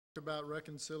About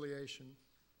reconciliation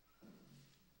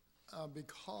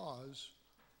because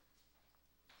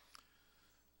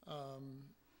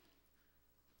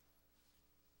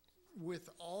with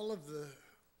all of the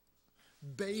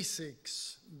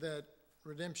basics that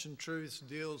Redemption Truths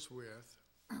deals with,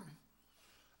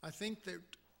 I think that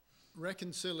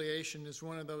reconciliation is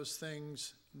one of those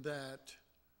things that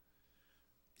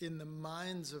in the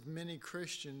minds of many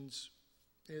Christians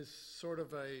is sort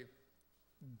of a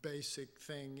basic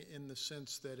thing in the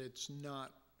sense that it's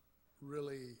not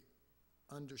really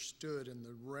understood in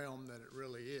the realm that it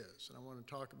really is. And I want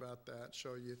to talk about that,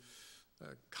 show you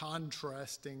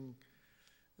contrasting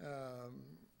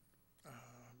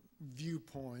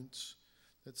viewpoints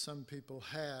that some people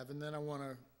have. And then I want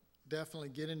to definitely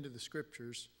get into the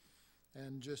scriptures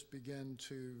and just begin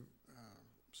to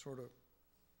sort of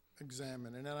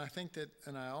examine. And I think that,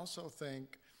 and I also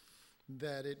think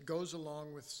that it goes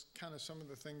along with kind of some of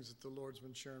the things that the Lord's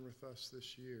been sharing with us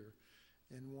this year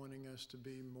in wanting us to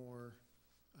be more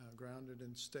grounded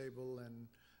and stable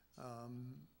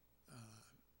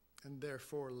and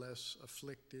therefore less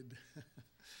afflicted.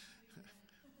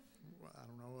 Well, I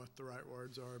don't know what the right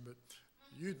words are, but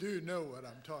you do know what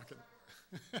I'm talking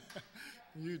about.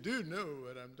 You do know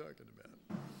what I'm talking about.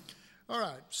 All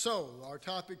right, so our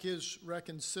topic is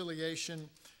reconciliation.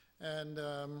 And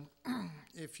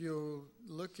if you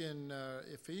look in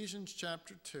Ephesians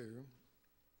chapter 2,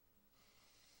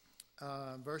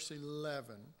 verse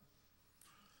 11,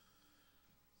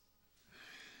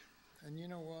 and you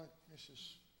know what?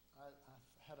 I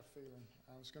had a feeling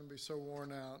I was going to be so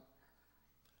worn out.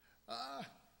 I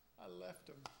left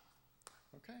them.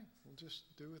 Okay, we'll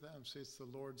just do without them. See, it's the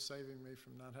Lord saving me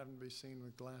from not having to be seen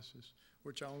with glasses,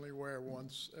 which I only wear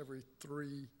once every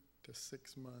 3 to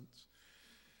 6 months.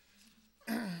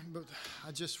 But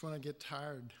I just, when I get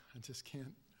tired, I just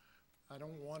can't, I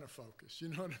don't want to focus. You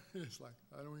know what I mean? It's like,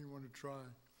 I don't even want to try.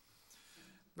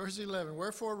 Verse 11,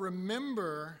 wherefore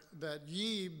remember that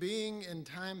ye, being in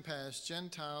time past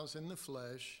Gentiles in the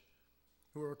flesh,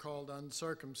 who are called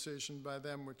uncircumcision by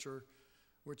them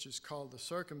which is called the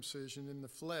circumcision in the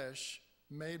flesh,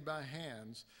 made by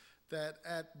hands, that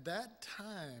at that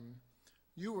time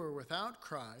you were without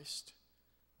Christ,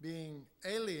 being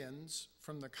aliens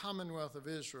from the commonwealth of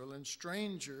Israel and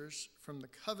strangers from the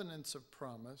covenants of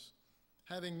promise,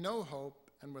 having no hope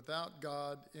and without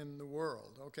God in the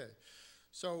world. Okay,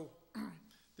 so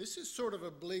this is sort of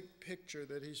a bleak picture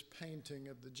that he's painting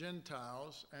of the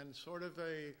Gentiles and sort of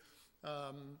a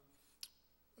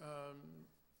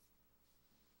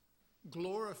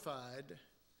glorified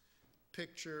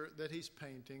picture that he's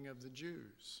painting of the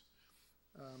Jews.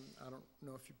 I don't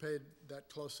know if you paid that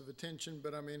close of attention,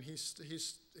 but I mean, he's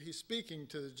speaking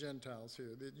to the Gentiles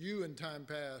here, that you in time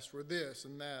past were this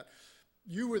and that.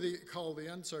 You were called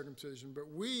the uncircumcision, but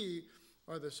we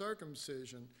are the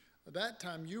circumcision. At that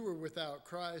time, you were without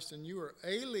Christ, and you were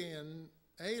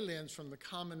aliens from the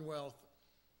commonwealth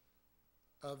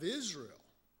of Israel.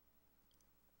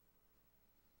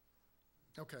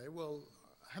 Okay, well,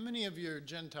 how many of you are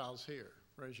Gentiles here?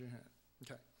 Raise your hand.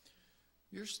 Okay.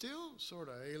 You're still sort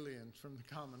of aliens from the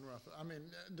commonwealth. I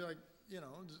mean, like, you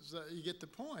know, you get the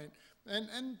point.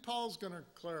 And Paul's going to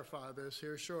clarify this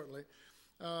here shortly.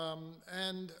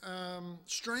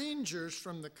 Strangers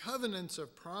from the covenants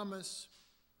of promise,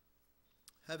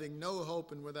 having no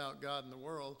hope and without God in the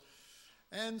world,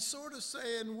 and sort of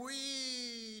saying,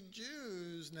 we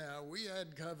Jews now, we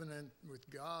had covenant with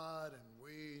God and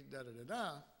we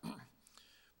da-da-da-da.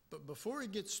 But before he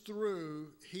gets through,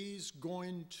 he's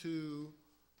going to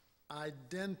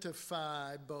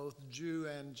identify both Jew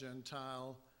and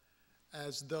Gentile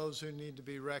as those who need to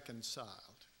be reconciled.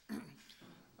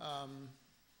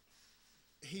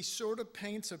 He sort of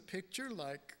paints a picture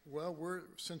like, well,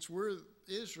 since we're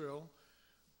Israel,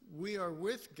 we are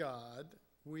with God,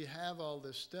 we have all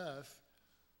this stuff,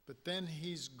 but then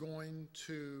he's going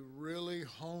to really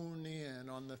hone in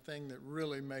on the thing that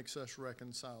really makes us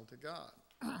reconciled to God.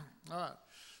 All right,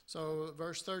 so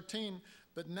verse 13,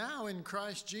 but now in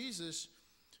Christ Jesus,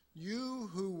 you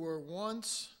who were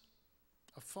once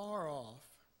afar off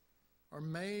are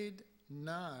made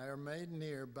nigh or made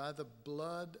near by the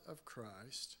blood of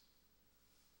Christ.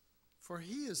 For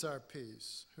he is our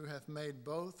peace, who hath made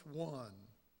both one,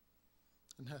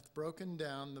 and hath broken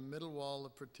down the middle wall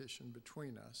of partition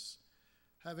between us,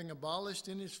 having abolished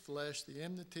in his flesh the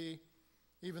enmity,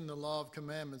 even the law of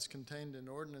commandments contained in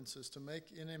ordinances, to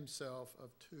make in himself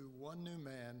of two one new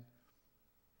man,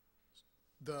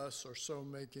 thus or so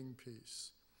making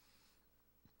peace.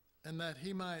 And that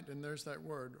he might, and there's that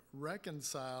word,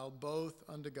 reconcile both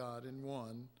unto God in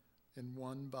one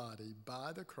body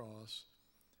by the cross,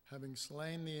 having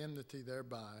slain the enmity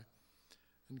thereby,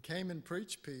 and came and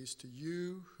preached peace to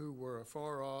you who were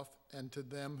afar off and to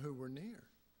them who were near.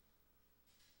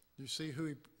 You see,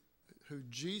 who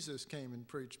Jesus came and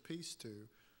preached peace to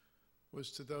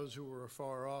was to those who were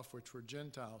afar off, which were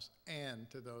Gentiles, and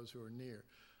to those who were near.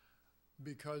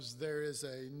 Because there is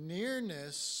a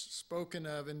nearness spoken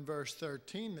of in verse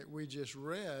 13 that we just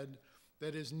read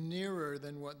that is nearer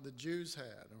than what the Jews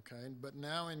had, okay? But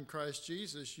now in Christ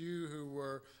Jesus, you who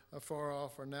were afar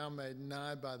off are now made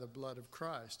nigh by the blood of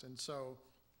Christ. And so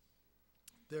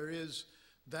there is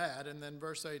that. And then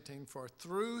verse 18, for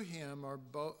through him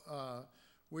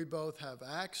we both have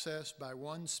access by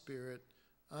one Spirit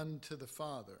unto the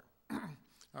Father. All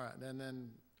right, and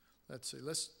then let's see.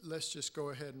 Let's just go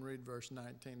ahead and read verse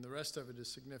 19. The rest of it is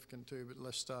significant too, but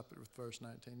let's stop it with verse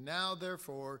 19. Now,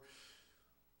 therefore,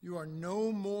 you are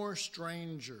no more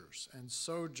strangers and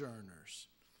sojourners,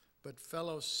 but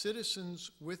fellow citizens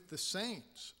with the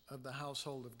saints of the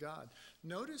household of God.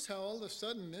 Notice how all of a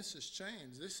sudden this has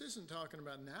changed. This isn't talking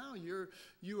about now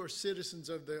you are citizens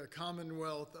of the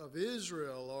Commonwealth of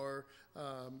Israel, or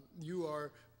you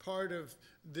are part of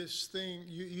this thing.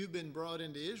 You've been brought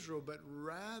into Israel, but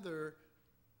rather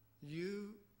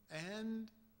you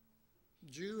and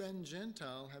Jew and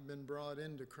Gentile have been brought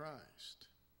into Christ.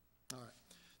 All right.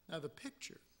 Now the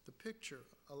picture,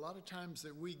 a lot of times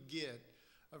that we get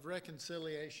of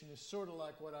reconciliation is sort of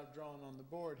like what I've drawn on the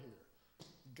board here.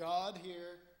 God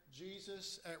here,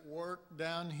 Jesus at work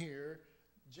down here,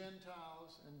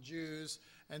 Gentiles and Jews.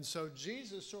 And so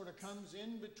Jesus sort of comes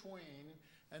in between,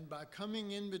 and by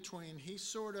coming in between, he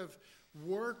sort of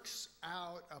works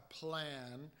out a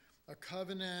plan, a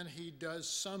covenant. He does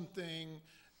something,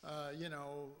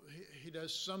 he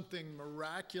does something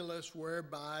miraculous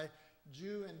whereby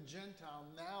Jew and Gentile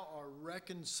now are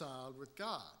reconciled with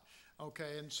God.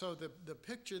 Okay, and so the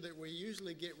picture that we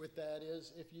usually get with that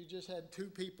is if you just had two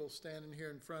people standing here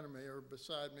in front of me or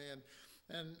beside me,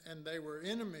 and they were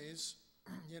enemies,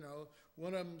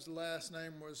 one of them's last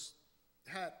name was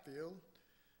Hatfield,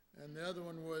 and the other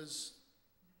one was,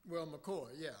 McCoy,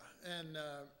 yeah,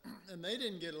 and they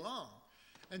didn't get along.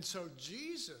 And so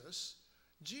Jesus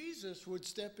would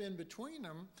step in between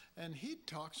them, and he'd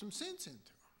talk some sense into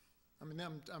them. I mean,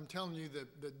 I'm telling you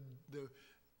the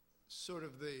sort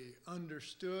of the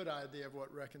understood idea of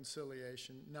what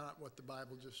reconciliation, not what the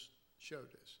Bible just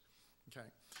showed us. Okay.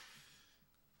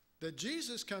 That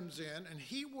Jesus comes in and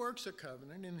he works a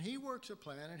covenant and he works a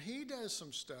plan and he does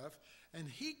some stuff and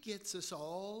he gets us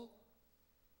all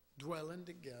dwelling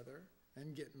together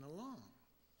and getting along.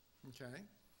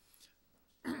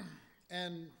 Okay.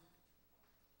 And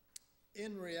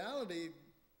in reality,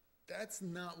 that's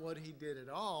not what he did at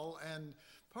all. And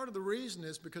part of the reason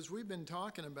is because we've been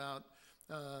talking about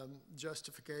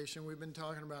justification. We've been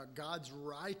talking about God's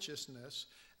righteousness,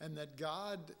 and that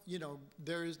God,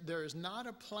 there is not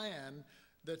a plan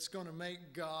that's going to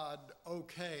make God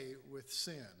okay with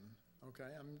sin. Okay,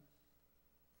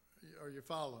 are you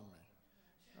following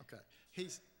me? Okay,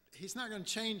 he's not going to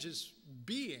change his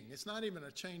being. It's not even going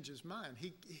to change his mind.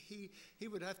 He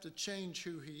would have to change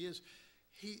who he is.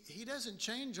 He doesn't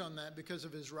change on that because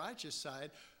of his righteous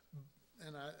side.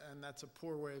 And that's a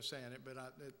poor way of saying it, but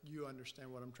you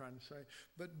understand what I'm trying to say.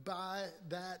 But by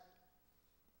that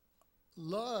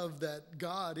love that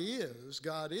God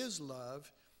is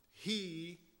love,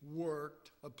 he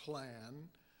worked a plan.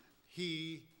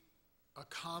 He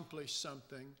accomplished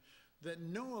something that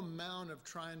no amount of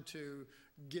trying to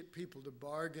get people to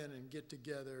bargain and get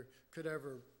together could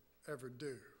ever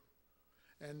do.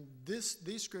 And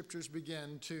these scriptures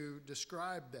begin to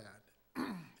describe that.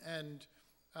 And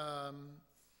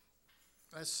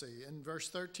let's see, in verse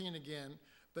 13 again,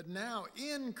 but now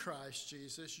in Christ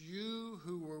Jesus, you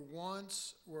who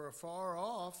were afar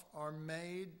off are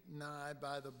made nigh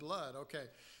by the blood. Okay,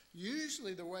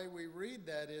 usually the way we read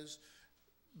that is,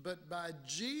 but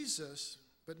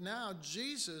now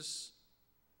Jesus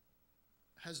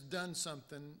has done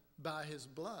something by his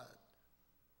blood.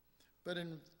 But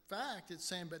in fact, it's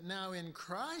saying, but now in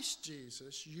Christ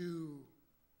Jesus, you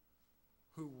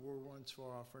who were once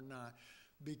far off are not,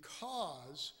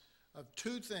 because of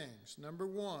two things. Number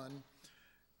one,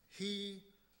 you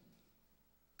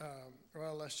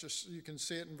can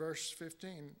see it in verse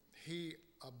 15. He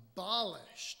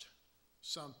abolished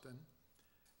something.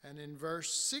 And in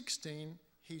verse 16,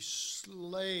 he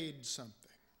slayed something.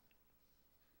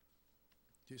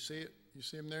 Do you see it? You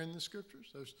see them there in the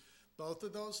scriptures? Both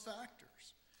of those factors.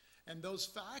 And those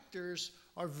factors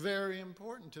are very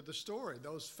important to the story.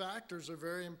 Those factors are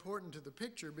very important to the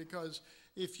picture, because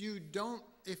if you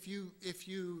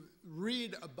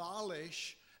read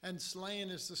abolish and slaying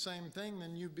is the same thing,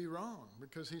 then you'd be wrong,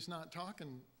 because he's not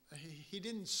talking, he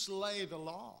didn't slay the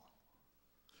law.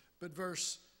 But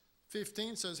verse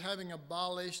 15 says, having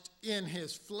abolished in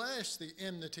his flesh the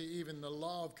enmity, even the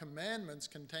law of commandments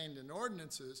contained in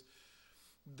ordinances,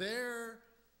 there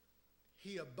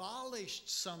he abolished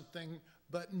something,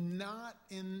 but not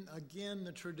in, again,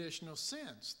 the traditional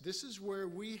sense. This is where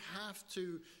we have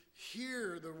to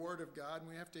hear the word of God, and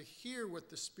we have to hear what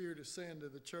the Spirit is saying to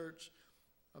the church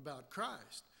about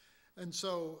Christ. And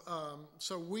so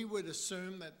we would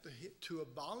assume that to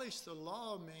abolish the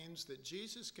law means that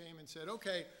Jesus came and said,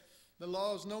 okay, the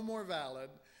law is no more valid.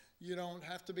 You don't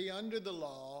have to be under the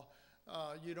law.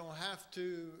 You don't have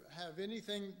to have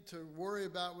anything to worry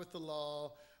about with the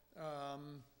law.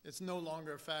 It's no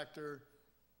longer a factor.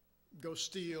 Go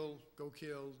steal, go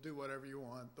kill, do whatever you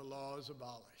want. The law is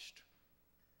abolished.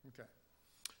 Okay.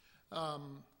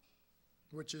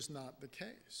 Which is not the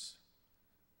case.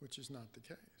 Which is not the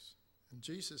case. And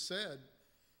Jesus said,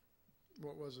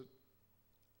 what was it?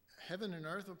 Heaven and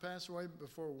earth will pass away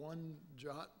before one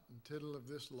jot and tittle of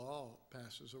this law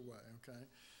passes away, okay?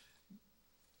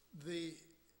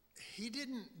 He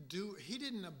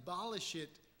didn't abolish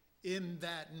it in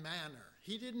that manner.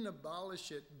 He didn't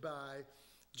abolish it by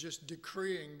just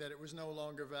decreeing that it was no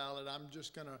longer valid. I'm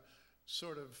just going to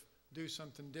sort of do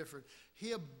something different.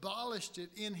 He abolished it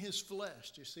in his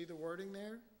flesh. Do you see the wording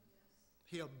there?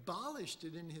 He abolished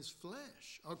it in his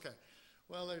flesh. Okay.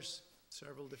 Well, there's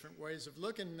several different ways of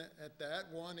looking at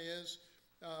that. One is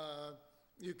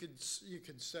you could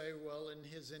say, well, in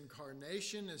his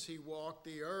incarnation as he walked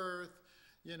the earth,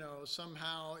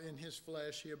 somehow in his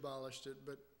flesh he abolished it,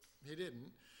 but he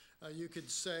didn't. You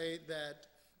could say that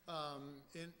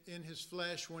in his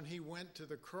flesh when he went to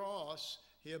the cross,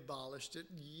 he abolished it.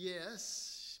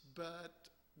 Yes, but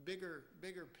bigger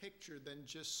picture than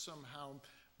just somehow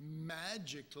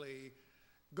magically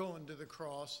going to the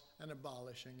cross and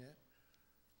abolishing it.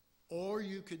 Or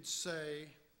you could say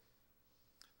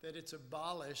that it's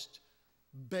abolished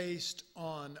based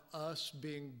on us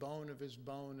being bone of his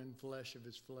bone and flesh of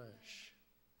his flesh.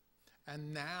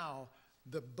 And now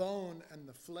the bone and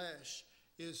the flesh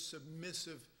is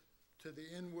submissive to the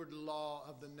inward law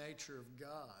of the nature of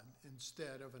God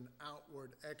instead of an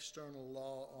outward external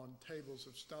law on tables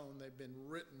of stone. They've been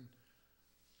written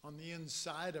on the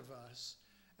inside of us,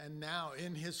 and now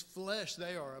in his flesh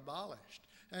they are abolished.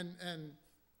 And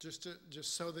just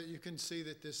so that you can see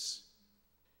that this,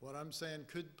 what I'm saying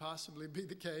could possibly be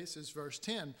the case, is verse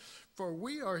 10. For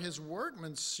we are his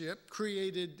workmanship,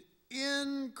 created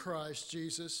in Christ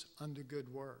Jesus unto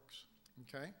good works.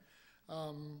 Okay?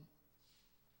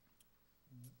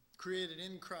 Created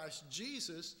in Christ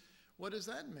Jesus. What does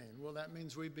that mean? Well, that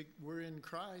means we're in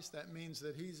Christ. That means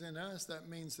that he's in us. That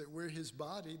means that we're his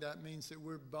body. That means that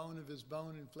we're bone of his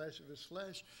bone and flesh of his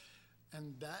flesh.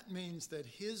 And that means that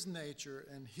his nature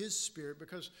and his spirit,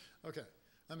 because, okay,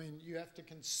 I mean, you have to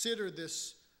consider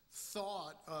this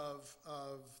thought of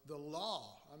the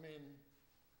law. I mean,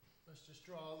 let's just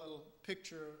draw a little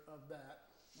picture of that.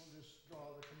 We'll just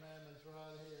draw the commandments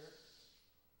right here.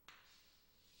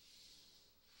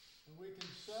 And we can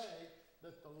say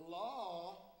that the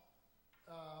law,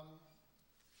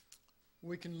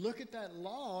 we can look at that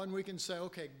law and we can say,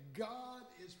 okay, God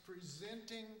is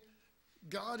presenting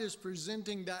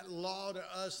that law to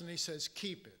us, and he says,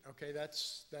 keep it. Okay,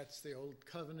 that's the old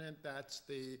covenant. That's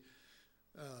the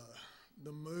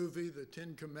movie, the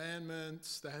Ten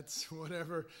Commandments. That's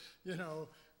whatever,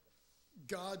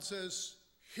 God says,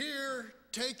 here,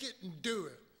 take it and do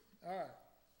it. All right.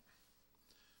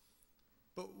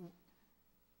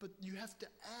 But you have to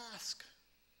ask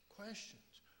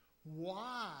questions.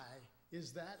 Why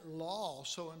is that law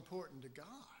so important to God?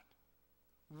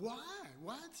 Why?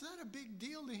 Why is that a big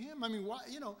deal to him? I mean, why?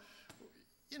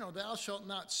 Thou shalt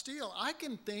not steal. I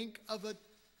can think of a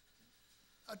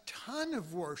ton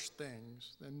of worse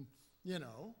things than,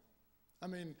 I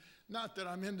mean, not that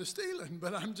I'm into stealing,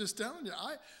 but I'm just telling you,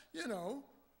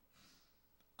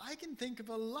 I can think of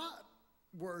a lot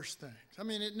worse things. I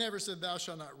mean, it never said thou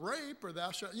shalt not rape or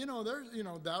thou shalt,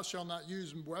 thou shalt not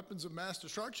use weapons of mass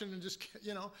destruction and just,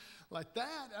 like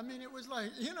that. I mean, it was like,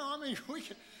 we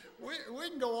can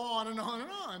go on and on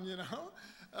and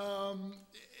on,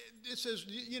 It says,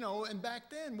 and back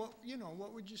then,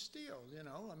 what would you steal?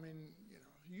 I mean,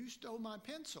 you stole my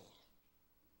pencil.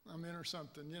 I mean, or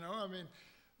something, I mean,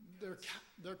 their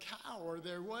cow or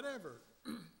their whatever.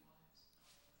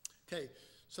 Okay,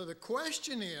 so the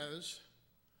question is,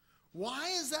 why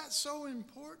is that so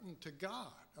important to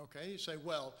God? Okay, you say,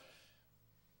 well,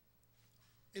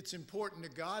 it's important to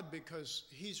God because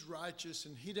he's righteous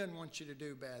and he doesn't want you to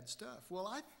do bad stuff.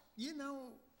 Well,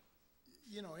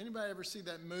 anybody ever see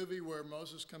that movie where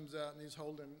Moses comes out and he's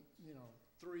holding,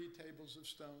 3 tables of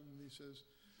stone, and he says,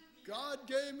 God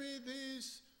gave me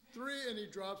these 3, and he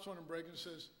drops one and breaks it and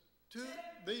says, 2,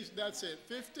 that's it,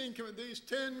 15, these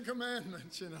 10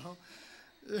 commandments,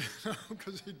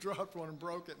 because he dropped one and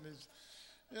broke it, and he's,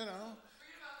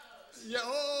 yeah,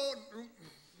 oh,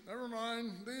 never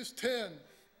mind, these 10.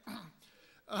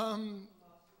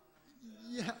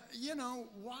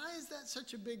 Why is that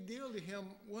such a big deal to him?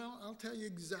 Well, I'll tell you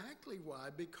exactly why.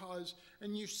 Because,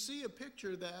 and you see a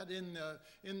picture of that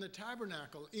in the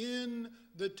tabernacle. In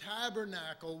the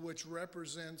tabernacle, which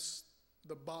represents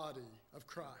the body of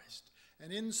Christ.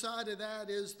 And inside of that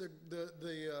is the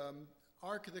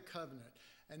Ark of the Covenant.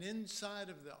 And inside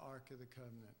of the Ark of the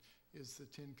Covenant is the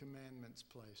 10 Commandments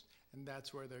placed. And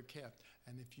that's where they're kept.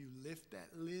 And if you lift that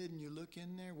lid and you look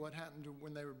in there, what happened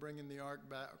when they were bringing the ark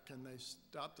back and they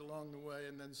stopped along the way,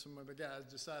 and then some of the guys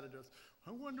decided,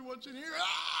 I wonder what's in here.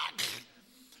 Ah!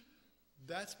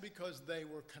 That's because they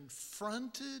were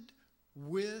confronted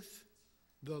with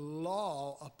the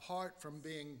law apart from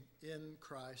being in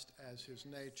Christ as his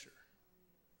nature.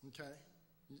 Okay?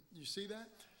 You see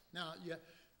that? Now,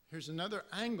 here's another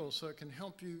angle so it can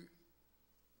help you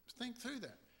think through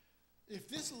that. If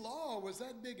this law was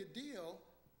that big a deal,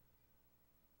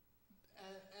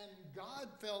 and God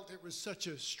felt it was such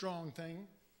a strong thing,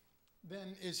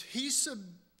 then is he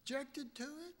subjected to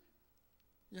it?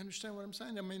 You understand what I'm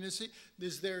saying? I mean,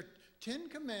 is there 10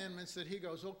 commandments that he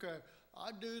goes, okay,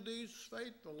 I do these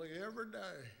faithfully every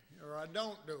day, or I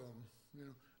don't do them.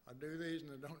 I do these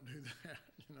and I don't do that.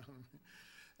 You know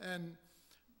what I mean?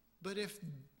 But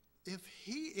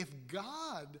if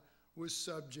God was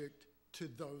subject to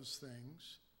those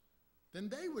things, then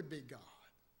they would be God.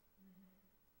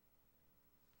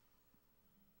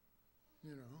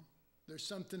 There's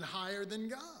something higher than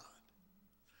God.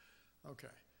 Okay.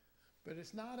 But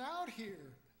it's not out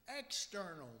here,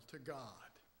 external to God.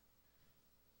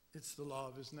 It's the law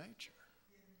of his nature.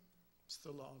 It's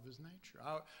the law of his nature.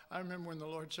 I remember when the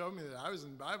Lord showed me that. I was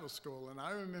in Bible school, and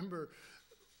I remember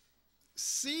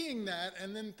seeing that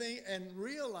and then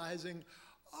realizing,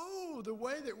 the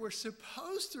way that we're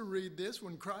supposed to read this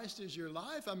when Christ is your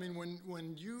life, I mean,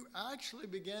 when you actually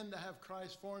begin to have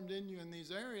Christ formed in you in these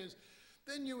areas,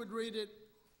 then you would read it,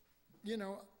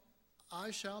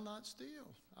 I shall not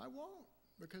steal. I won't,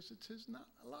 because it's his not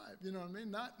alive. You know what I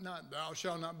mean? Not thou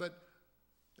shalt not, but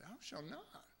thou shalt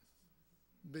not.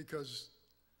 Because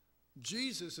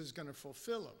Jesus is going to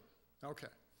fulfill them. Okay.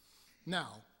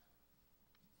 Now,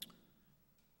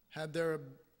 had there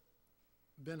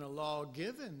been a law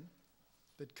given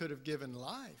that could have given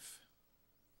life,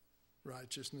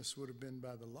 righteousness would have been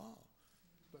by the law.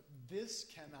 But this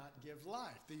cannot give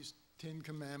life. These 10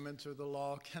 commandments or the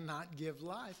law cannot give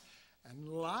life. And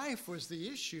life was the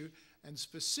issue, and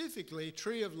specifically,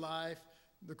 tree of life,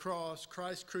 the cross,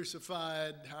 Christ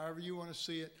crucified, however you want to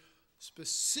see it,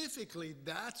 specifically,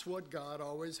 that's what God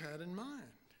always had in mind.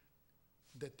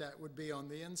 That would be on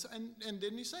the inside. And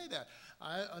didn't he say that?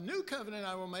 A new covenant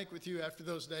I will make with you after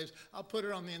those days. I'll put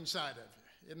it on the inside of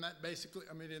you. Isn't that basically,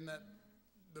 isn't that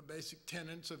the basic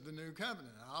tenets of the new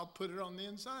covenant? I'll put it on the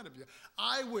inside of you.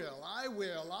 I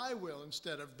will,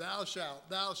 instead of thou shalt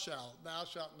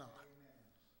not.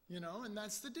 And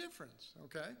that's the difference,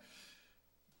 okay?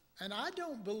 And I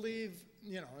don't believe,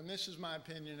 and this is my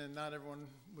opinion, and not everyone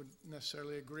would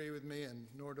necessarily agree with me, and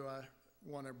nor do I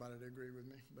want everybody to agree with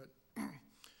me, but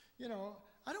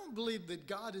I don't believe that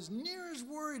God is near as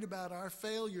worried about our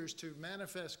failures to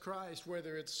manifest Christ,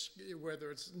 whether it's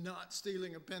not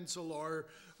stealing a pencil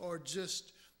or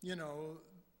just,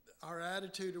 our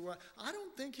attitude or what. I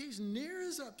don't think he's near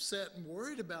as upset and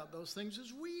worried about those things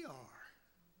as we are.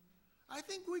 I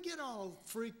think we get all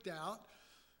freaked out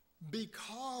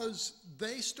because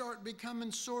they start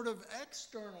becoming sort of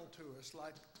external to us,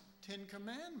 like 10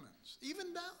 Commandments.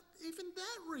 Even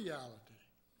that reality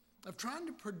of trying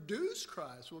to produce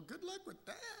Christ. Well, good luck with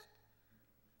that.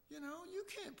 You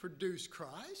can't produce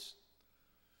Christ.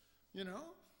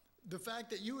 The fact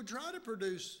that you would try to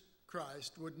produce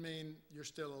Christ would mean you're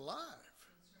still alive.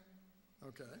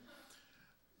 Okay.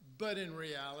 But in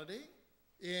reality,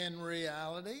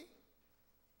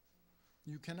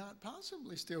 you cannot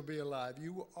possibly still be alive.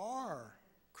 You are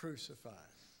crucified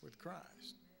with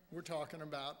Christ. We're talking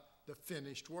about the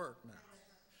finished work now.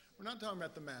 We're not talking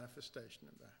about the manifestation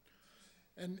of that.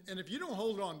 And if you don't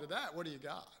hold on to that, what do you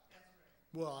got?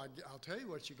 Well, I'll tell you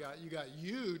what you got. You got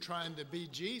you trying to be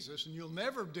Jesus, and you'll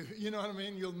never do, you know what I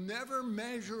mean? You'll never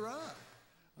measure up,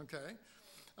 okay?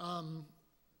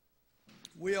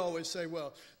 We always say,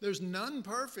 well, there's none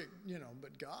perfect,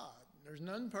 but God. There's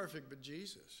none perfect but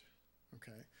Jesus,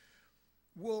 okay?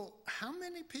 Well, how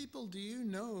many people do you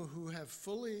know who have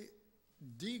fully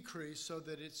decreased so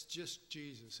that it's just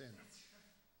Jesus in it?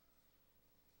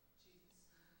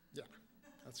 Yeah,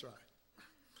 that's right.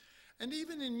 And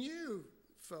even in you,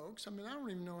 folks, I mean, I don't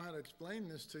even know how to explain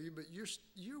this to you, but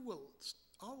you will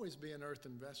always be an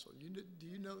earthen vessel. Do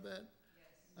you know that? Yes.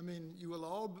 I mean, you will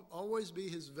always be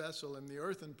his vessel, and the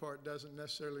earthen part doesn't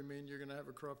necessarily mean you're going to have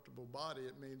a corruptible body.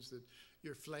 It means that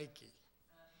you're flaky.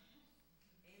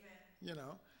 Amen. You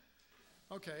know?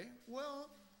 Okay, well,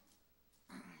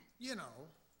 you know,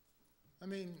 I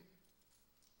mean,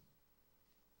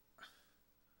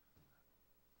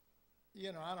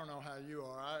 you know, I don't know how you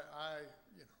are. I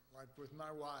you know, like with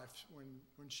my wife,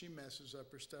 when she messes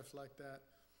up or stuff like that,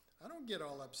 I don't get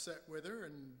all upset with her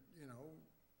and, you know,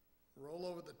 roll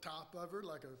over the top of her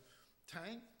like a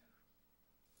tank.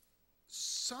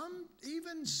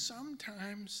 Even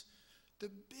sometimes the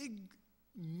big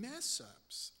mess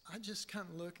ups, I just kind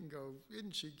of look and go,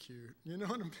 isn't she cute? You know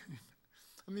what I mean?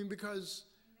 I mean, because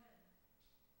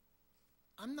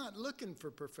I'm not looking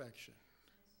for perfection.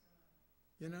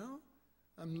 You know?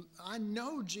 I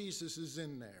know Jesus is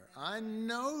in there. I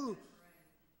know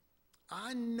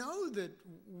that,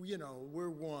 you know, we're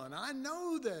one. I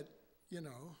know that, you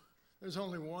know, there's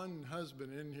only one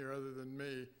husband in here other than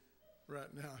me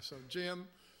right now. So, Jim.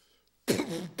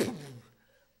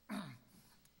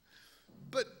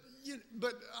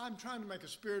 But I'm trying to make a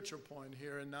spiritual point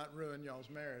here and not ruin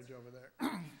y'all's marriage over there.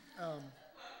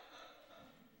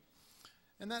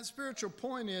 And that spiritual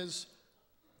point is,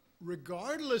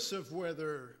 regardless of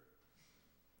whether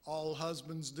all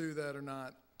husbands do that or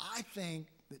not, I think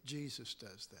that Jesus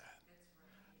does that.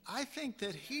 I think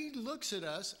that he looks at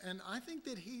us, and I think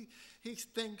that he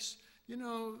thinks, you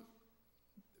know,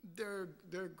 they're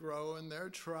growing, they're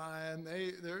trying,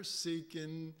 they're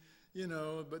seeking, you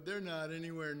know, but they're not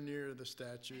anywhere near the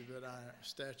stature that I,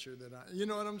 you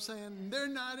know what I'm saying? They're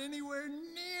not anywhere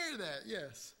near that.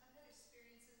 Yes. I've had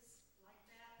experiences like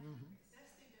that. Mm-hmm. The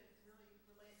best thing to really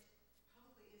relate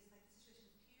publicly is like the situation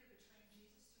with Peter betraying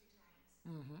Jesus 3 times.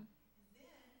 Mm-hmm. And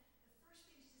then the first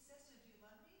thing Jesus says to him, do you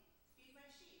love me? Feed my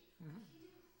sheep. Mm-hmm.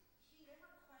 He never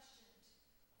questioned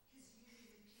his unity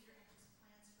with Peter and his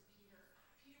plans for Peter.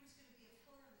 Peter was going to be a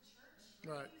pillar in the church.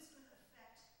 Right. He was going to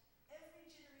affect every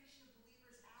generation of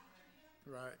believers after him.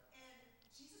 Right. And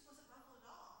Jesus wasn't ruffled at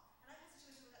all. And I had a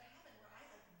situation where that happened where I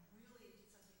like really did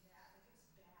something bad. Like it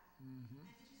was bad. Mm-hmm.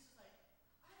 And then Jesus was like,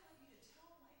 I love you to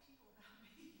tell my people about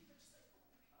me. I'm just like, oh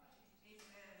my God.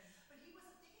 Amen. But he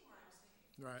wasn't thinking where I was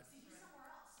thinking. Right. See, he's somewhere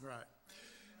else. Right.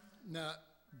 Now,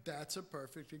 that's a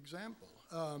perfect example.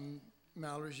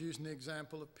 Mallory's using the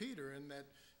example of Peter in that,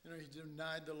 you know, he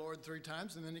denied the Lord 3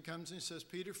 times, and then he comes and he says,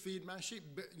 Peter, feed my sheep.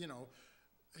 But, you know,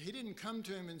 he didn't come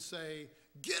to him and say,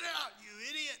 get out, you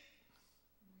idiot.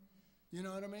 You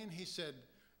know what I mean? He said,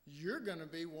 you're going to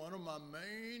be one of my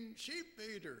main sheep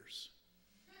feeders.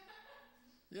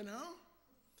 You know?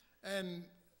 And,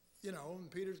 you know,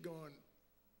 and Peter's going,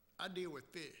 I deal with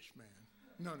fish, man.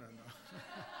 No.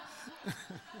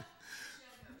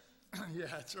 Yeah,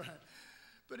 that's right.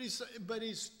 But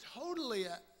he's totally,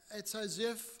 it's as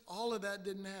if all of that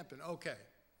didn't happen. Okay,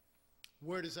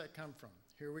 where does that come from?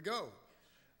 Here we go.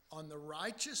 On the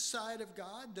righteous side of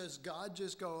God, does God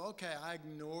just go, okay, I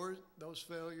ignore those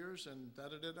failures and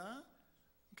da-da-da-da?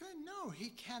 Okay, no, he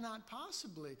cannot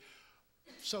possibly.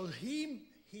 So he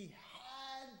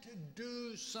had to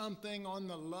do something on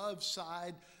the love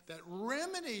side that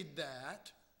remedied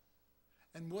that.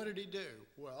 And what did he do?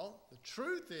 Well, the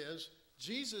truth is,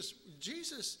 Jesus,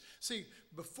 see,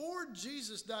 before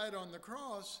Jesus died on the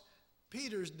cross,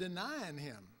 Peter's denying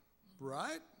him,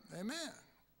 right? Amen.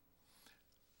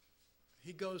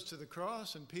 He goes to the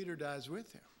cross and Peter dies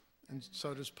with him. And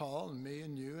so does Paul and me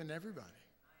and you and everybody,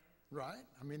 right?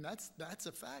 I mean, that's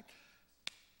a fact.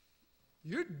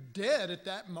 You're dead at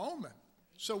that moment.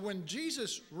 So when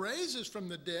Jesus raises from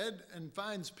the dead and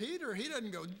finds Peter, he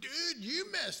doesn't go, dude, you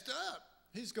messed up.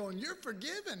 He's going, you're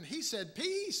forgiven. He said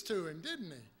peace to him,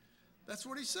 didn't he? That's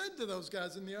what he said to those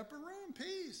guys in the upper room,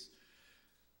 peace.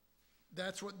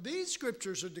 That's what these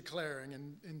scriptures are declaring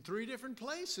in 3 different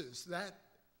places, that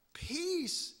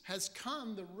peace has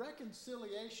come. The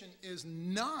reconciliation is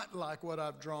not like what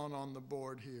I've drawn on the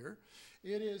board here.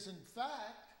 It is, in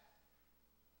fact,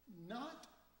 not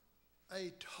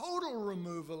a total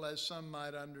removal, as some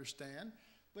might understand,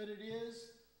 but it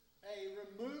is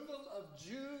a removal of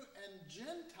Jew and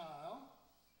Gentile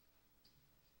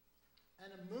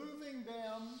and a moving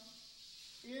them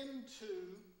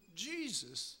into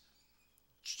Jesus.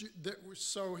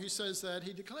 So he says that,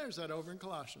 he declares that over in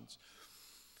Colossians.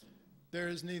 There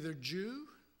is neither Jew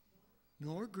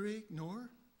nor Greek nor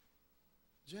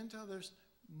Gentile, there's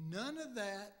none of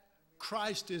that.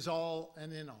 Christ is all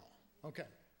and in all. Okay,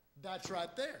 that's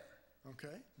right there.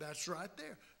 Okay, that's right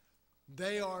there.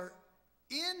 They are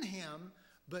in him,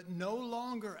 but no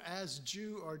longer as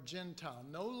Jew or Gentile.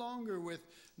 No longer with,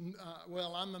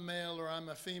 well, I'm a male or I'm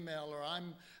a female or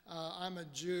I'm a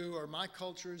Jew or my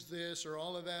culture is this or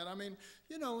all of that. I mean,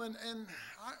 you know, and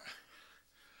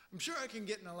I'm sure I can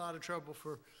get in a lot of trouble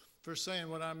for saying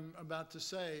what I'm about to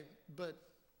say, but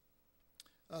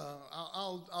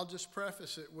I'll just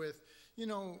preface it with, you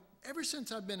know, ever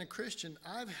since I've been a Christian,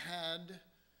 I've had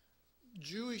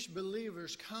Jewish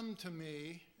believers come to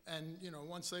me, and, you know,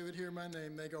 once they would hear my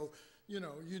name, they go, you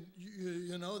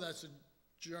know, that's a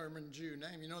German Jew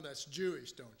name. You know, that's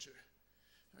Jewish, don't you?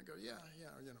 I go, yeah,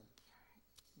 you know,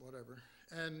 whatever.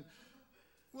 And,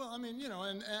 well, I mean, you know,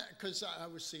 and because I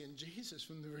was seeing Jesus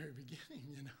from the very beginning,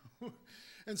 you know.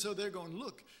 And so they're going,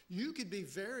 look, you could be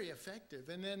very effective.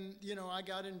 And then, you know, I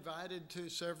got invited to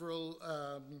several,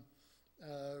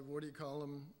 what do you call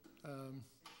them?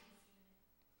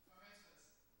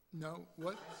 No,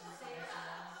 what?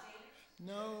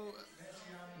 No,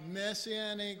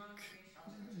 messianic,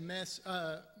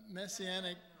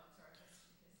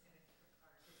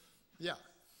 yeah.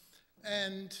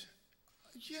 And,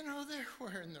 you know, they're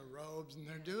wearing the robes and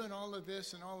they're doing all of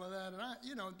this and all of that. And I,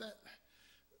 you know, that,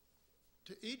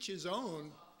 to each his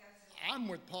own, I'm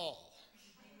with Paul.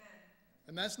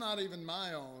 And that's not even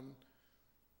my own.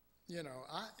 You know,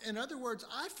 in other words,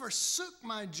 I forsook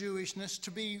my Jewishness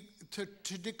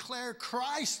to declare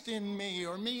Christ in me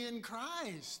or me in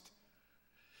Christ.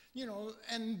 You know,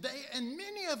 and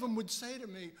many of them would say to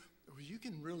me, well, you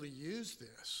can really use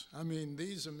this. I mean,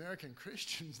 these American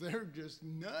Christians, they're just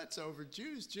nuts over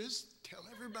Jews. Just tell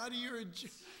everybody you're a Jew.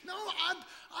 No,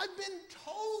 I've been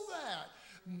told that.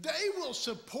 They will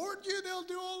support you. They'll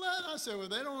do all that. I said, well,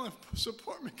 they don't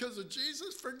support me because of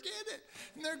Jesus. Forget it.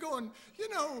 And they're going, you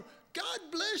know, God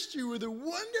blessed you with a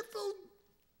wonderful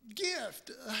gift,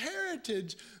 a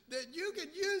heritage that you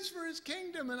could use for his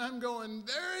kingdom. And I'm going,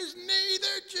 there is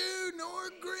neither Jew nor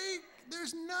Greek.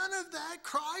 There's none of that.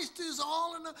 Christ is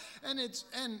all in all. And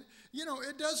you know,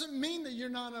 it doesn't mean that you're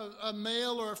not a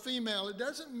male or a female. It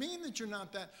doesn't mean that you're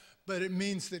not that. But it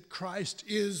means that Christ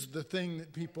is the thing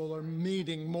that people are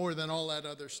meeting more than all that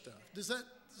other stuff. Does that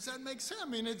make sense? I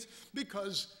mean, it's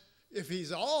because if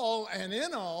he's all and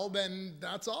in all, then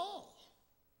that's all.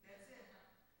 That's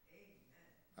it. Amen.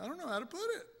 I don't know how to put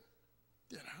it,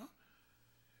 you know.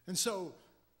 And so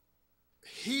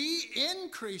he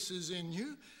increases in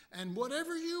you, and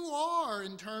whatever you are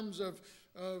in terms of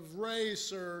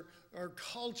race or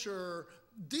culture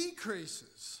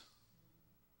decreases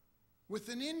with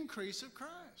an increase of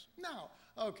Christ. Now,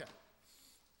 okay,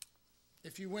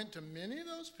 if you went to many of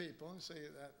those people and say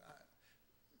that,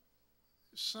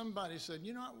 somebody said,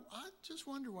 you know, I just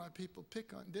wonder why people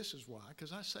pick on, this is why,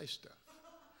 because I say stuff.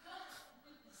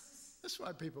 That's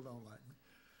why people don't like me.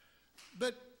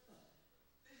 But,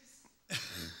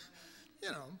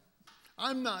 you know,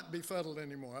 I'm not befuddled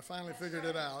anymore. I finally figured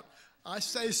it out. I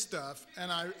say stuff,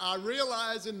 and I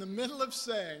realize in the middle of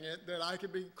saying it that I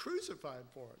could be crucified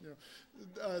for it. You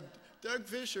know, Doug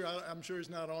Fisher, I'm sure he's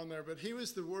not on there, but he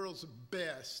was the world's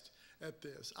best at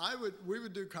this. We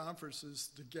would do conferences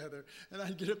together, and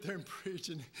I'd get up there and preach,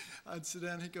 and I'd sit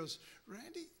down, and he goes,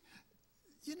 Randy,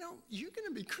 you know, you're going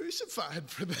to be crucified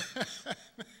for that.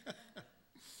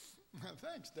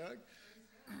 Thanks, Doug.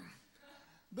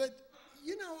 But,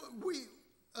 you know,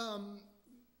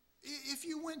 if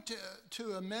you went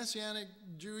to a Messianic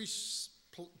Jewish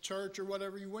church or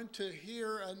whatever, you went to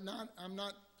here, I'm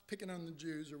not picking on the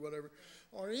Jews or whatever,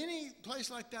 or any place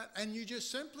like that, and you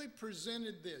just simply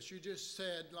presented this. You just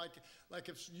said, like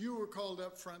if you were called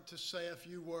up front to say a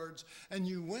few words, and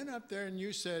you went up there and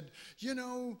you said, you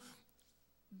know,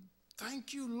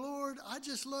 thank you, Lord, I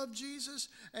just love Jesus,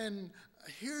 and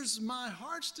here's my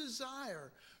heart's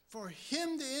desire for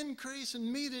him to increase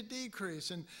and me to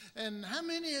decrease. And how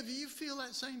many of you feel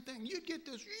that same thing? You'd get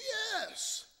this,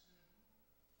 yes.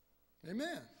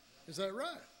 Amen. Is that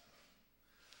right?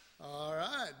 All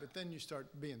right, but then you start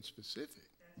being specific.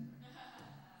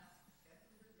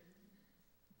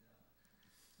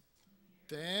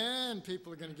 Then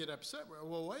people are going to get upset.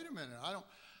 Well, wait a minute.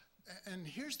 And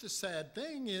here's the sad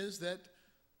thing is that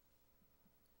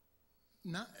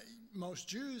most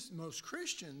Jews, most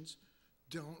Christians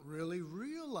don't really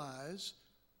realize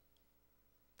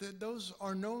that those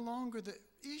are no longer the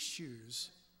issues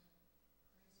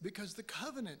because the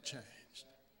covenant changed.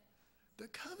 The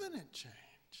covenant changed.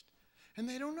 And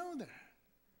they don't know that.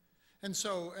 And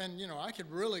so, you know, I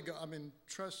could really go, I mean,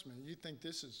 trust me, you think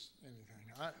this is anything.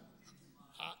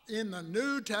 In the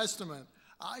New Testament,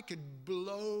 I could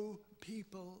blow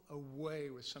people away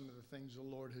with some of the things the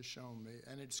Lord has shown me.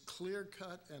 And it's clear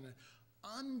cut and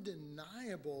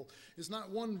undeniable. It's not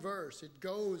one verse. It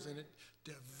goes and it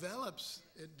develops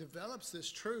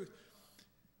this truth.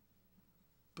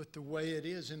 But the way it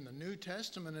is in the New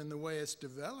Testament and the way it's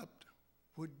developed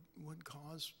would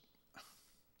cause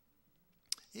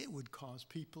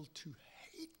people to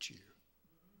hate you.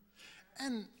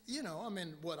 And,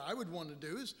 what I would want to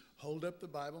do is hold up the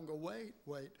Bible and go, wait,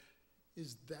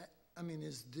 is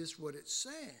this what it's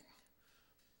saying?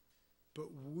 But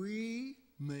we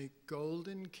make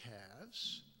golden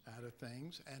calves out of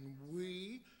things, and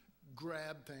we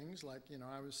grab things like,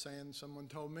 I was saying, someone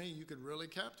told me you could really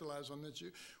capitalize on this.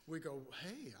 We go,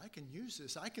 hey, I can use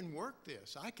this. I can work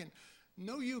this.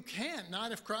 No, you can't.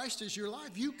 Not if Christ is your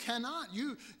life. You cannot.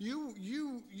 You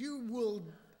will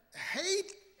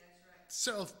hate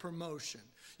self-promotion.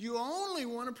 You only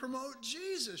want to promote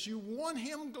Jesus. You want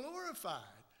him glorified.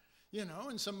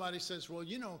 And somebody says, well,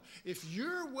 if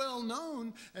you're well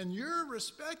known and you're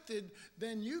respected,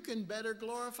 then you can better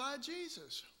glorify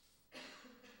Jesus.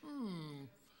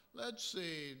 Let's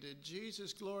see. Did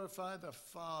Jesus glorify the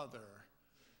Father?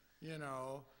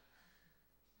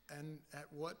 And at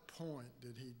what point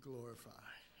did he glorify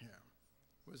him?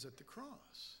 It was at the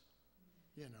cross.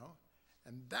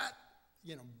 And that,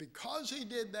 because he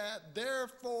did that,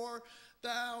 therefore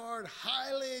thou art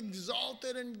highly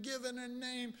exalted and given a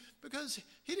name. Because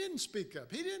he didn't speak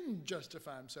up. He didn't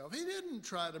justify himself. He didn't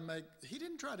try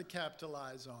to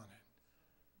capitalize on it.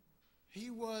 He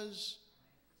was,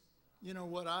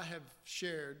 what I have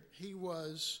shared, he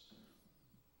was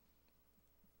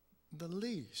the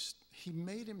least. He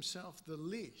made himself the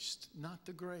least, not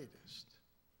the greatest.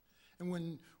 And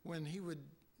when he would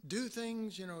do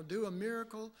things, do a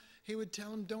miracle, he would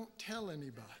tell them, don't tell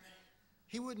anybody.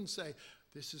 He wouldn't say,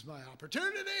 this is my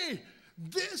opportunity.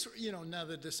 Now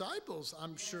the disciples,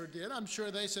 I'm sure did. I'm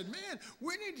sure they said, man,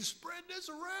 we need to spread this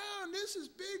around. This is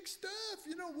big stuff.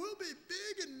 We'll be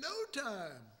big in no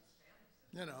time.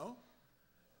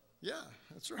 Yeah,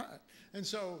 that's right. And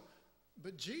so,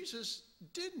 but Jesus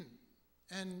didn't.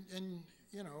 And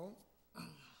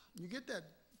you get that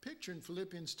picture in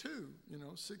Philippians 2,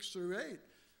 6 through 8,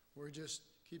 where it just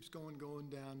keeps going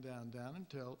down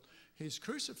until he's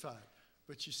crucified.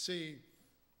 But you see,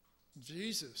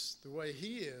 Jesus, the way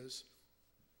he is,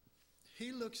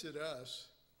 he looks at us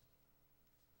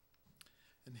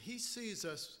and he sees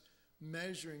us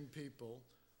measuring people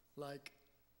like,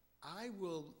 I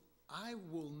will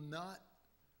not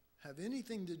have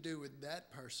anything to do with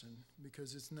that person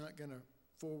because it's not going to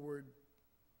forward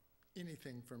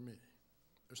anything for me.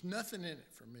 There's nothing in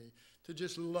it for me to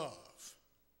just love.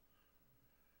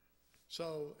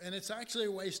 So, and it's actually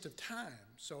a waste of time.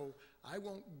 So I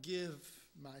won't give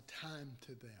my time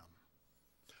to them.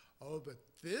 Oh, but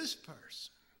this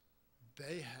person,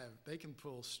 they can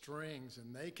pull strings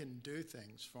and they can do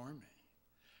things for me.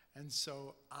 And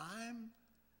so I'm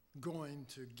going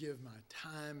to give my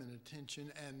time and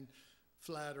attention and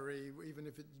flattery, even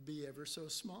if it be ever so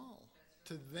small,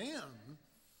 to them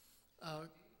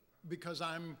because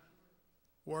I'm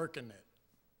working it.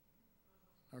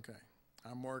 Okay,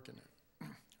 I'm working it.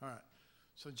 All right.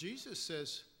 So Jesus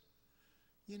says,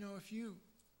 if you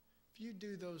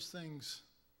do those things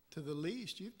to the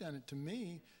least, you've done it to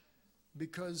me,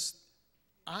 because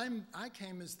I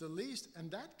came as the least,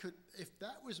 and if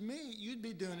that was me, you'd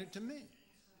be doing it to me.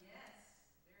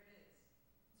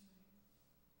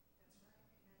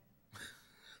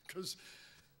 Because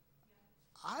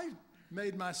I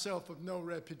made myself of no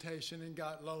reputation and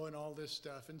got low and all this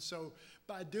stuff. And so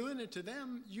by doing it to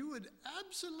them, you would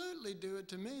absolutely do it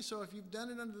to me. So if you've done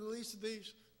it unto the least of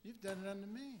these, you've done it unto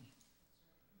me.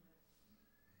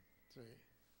 See?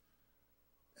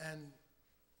 And,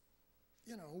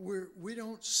 we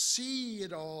don't see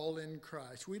it all in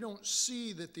Christ. We don't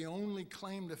see that the only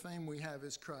claim to fame we have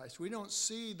is Christ. We don't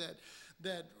see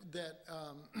that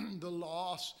the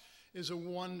loss is a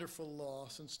wonderful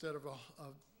loss instead of a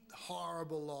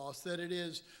horrible loss, that it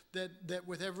is that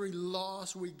with every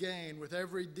loss we gain, with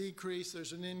every decrease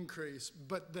there's an increase,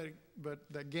 but the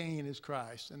gain is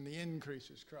Christ and the increase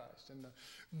is Christ, and the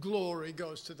glory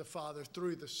goes to the Father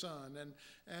through the Son,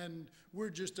 and we're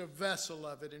just a vessel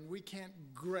of it, and we can't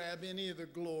grab any of the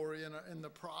glory in the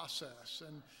process.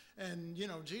 And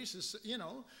Jesus,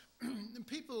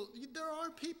 people, there are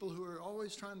people who are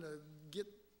always trying to get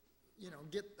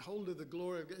hold of the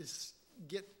glory of God,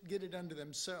 get it unto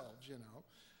themselves,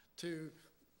 to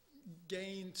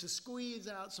squeeze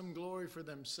out some glory for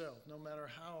themselves, no matter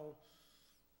how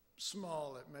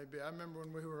small it may be. I remember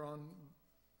when we were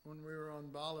on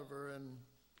Bolivar,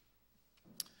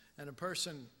 And a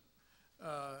person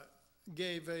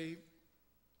gave a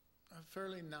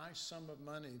fairly nice sum of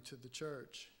money to the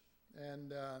church.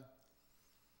 And,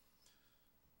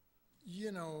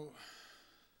 you know,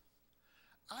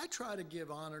 I try to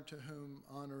give honor to whom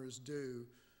honor is due.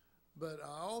 But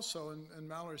I also, and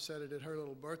Mallory said it at her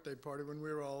little birthday party when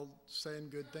we were all saying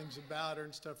good things about her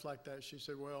and stuff like that. She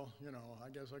said, well, you know, I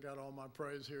guess I got all my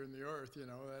praise here in the earth. You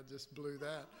know, that just blew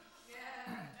that. Yeah,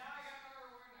 now I got more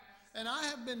awareness. And I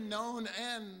have been known,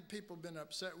 and people have been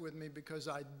upset with me because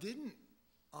I didn't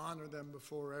honor them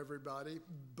before everybody,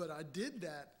 but I did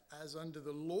that as unto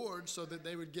the Lord so that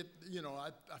they would get, you know,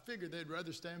 I figured they'd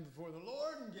rather stand before the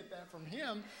Lord and get that from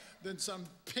him than some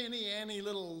penny-ante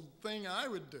little thing I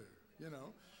would do, you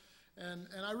know. And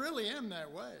I really am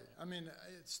that way. I mean,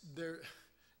 it's there,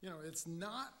 you know, it's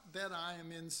not that I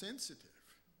am insensitive.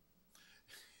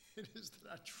 It is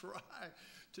that I try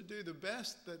to do the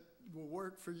best that will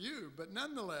work for you. But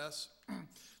nonetheless,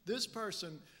 this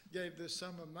person gave this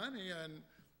sum of money,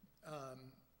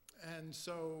 and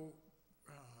so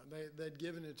they'd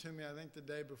given it to me, I think, the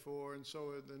day before, and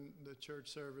so the church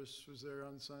service was there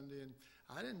on Sunday, and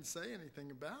I didn't say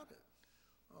anything about it.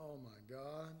 Oh, my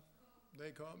God.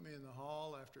 They caught me in the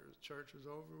hall after church was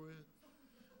over with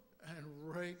and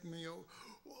raked me over.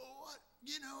 Well, what?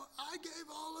 You know, I gave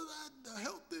all of that to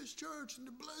help this church and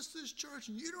to bless this church,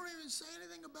 and you don't even say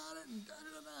anything about it, and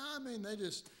da-da-da-da. I mean, they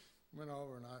just went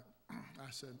over, and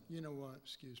I said, you know what,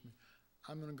 excuse me,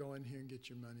 I'm going to go in here and get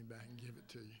your money back and give it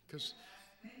to you.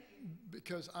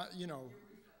 Because you know,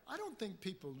 I don't think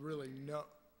people really know,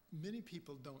 many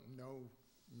people don't know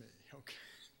me, okay?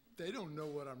 They don't know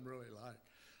what I'm really like.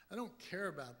 I don't care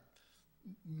about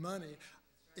money.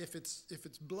 If it's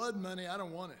blood money, I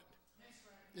don't want it.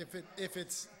 If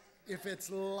it's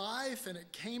life and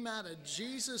it came out of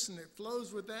Jesus and it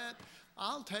flows with that,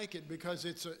 I'll take it because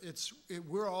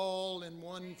we're all in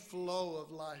one flow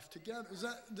of life together.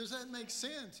 Does that make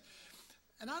sense?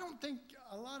 And I don't think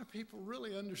a lot of people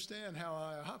really understand how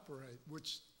I operate,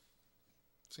 which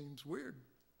seems weird,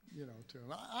 you know, to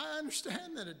them. I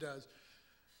understand that it does,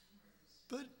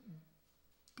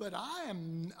 but I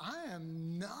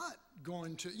am not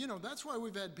going to, you know, that's why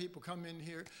we've had people come in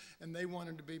here and they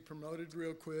wanted to be promoted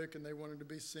real quick and they wanted to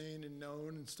be seen and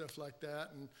known and stuff like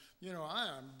that. And, you know, I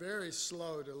am very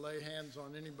slow to lay hands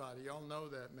on anybody. Y'all know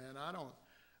that, man. I don't,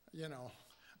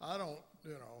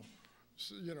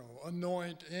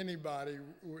 anoint anybody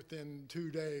within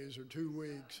 2 days or 2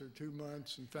 weeks or 2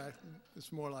 months. In fact,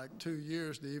 it's more like 2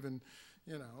 years to even,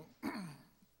 you know.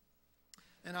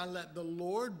 And I let the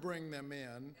Lord bring them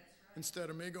in instead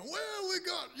of me going, well, we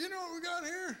got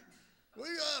here? We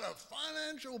got a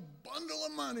financial bundle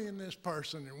of money in this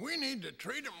person, and we need to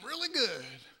treat them really good,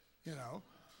 you know.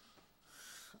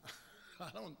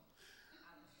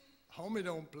 Homie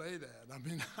don't play that. I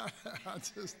mean, I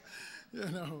just, you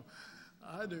know,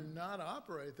 I do not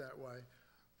operate that way.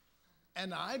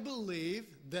 And I believe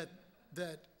that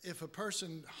if a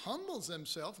person humbles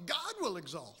themselves, God will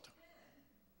exalt them.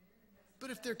 But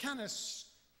if they're kind of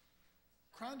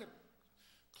trying to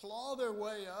claw their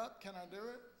way up, can I do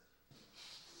it?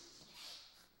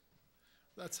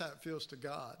 That's how it feels to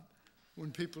God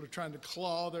when people are trying to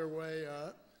claw their way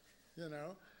up, you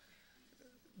know.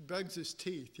 Bugs his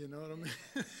teeth, you know what I mean?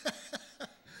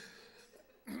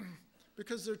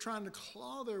 Because they're trying to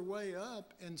claw their way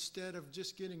up instead of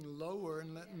just getting lower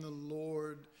and letting the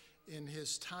Lord in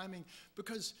his timing.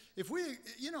 Because if we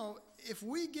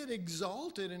get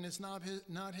exalted and it's not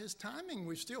his timing,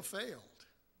 we've still failed.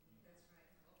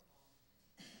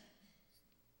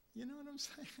 You know what I'm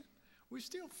saying? We've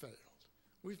still failed.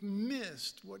 We've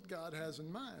missed what God has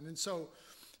in mind. And so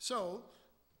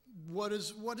what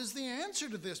is the answer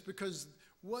to this? Because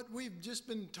what we've just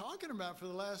been talking about for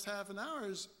the last half an hour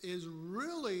is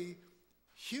really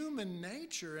human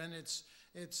nature, and it's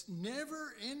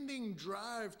never-ending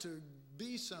drive to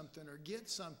be something or get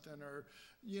something or,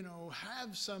 you know,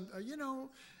 have some, or, you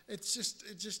know, it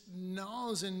just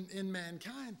gnaws in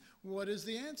mankind. What is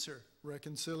the answer?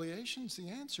 Reconciliation's the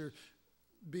answer.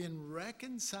 Being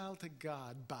reconciled to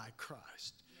God by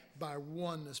Christ, by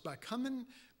oneness, by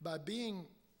being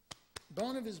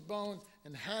bone of his bone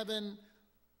and having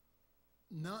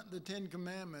not the 10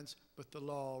 Commandments, but the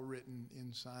law written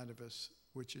inside of us,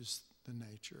 which is the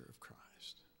nature of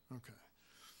Christ. Okay.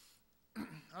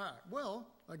 All right. Well,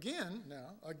 again, we'll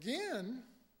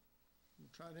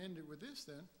try to end it with this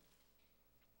then.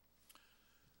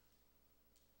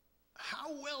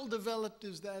 How well developed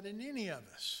is that in any of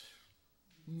us?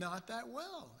 Not that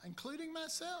well, including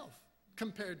myself,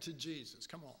 compared to Jesus.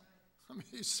 Come on. I mean,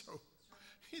 he's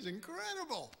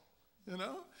incredible, you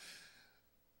know?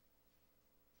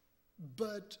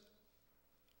 But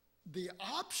the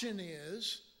option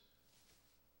is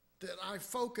that I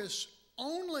focus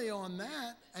only on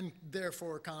that and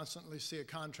therefore constantly see a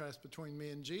contrast between me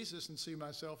and Jesus and see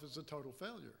myself as a total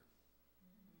failure.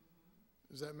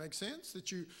 Does that make sense?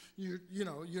 That you're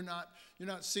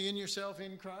not seeing yourself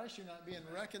in Christ, you're not being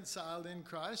reconciled in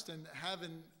Christ, and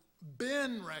having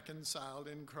been reconciled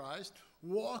in Christ,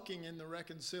 walking in the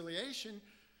reconciliation,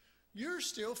 you're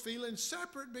still feeling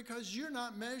separate because you're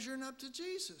not measuring up to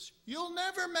Jesus. You'll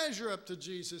never measure up to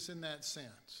Jesus in that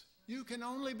sense. You can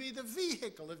only be the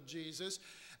vehicle of Jesus.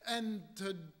 And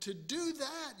to do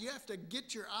that, you have to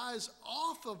get your eyes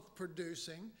off of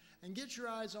producing and get your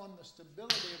eyes on the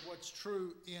stability of what's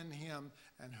true in him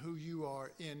and who you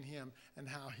are in him and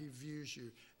how he views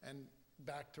you. And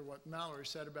back to what Mallory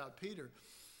said about Peter.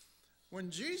 When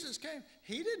Jesus came,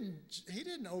 he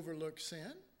didn't overlook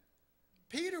sin.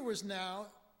 Peter was now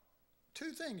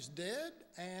two things, dead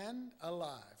and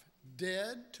alive.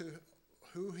 Dead to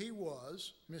who he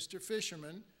was, Mr.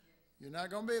 Fisherman. You're not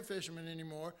going to be a fisherman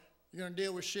anymore. You're going to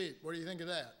deal with sheep. What do you think of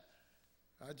that?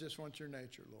 I just want your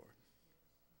nature, Lord.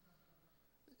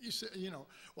 You say,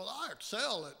 well, I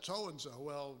excel at so-and-so.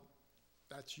 Well,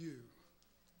 that's you.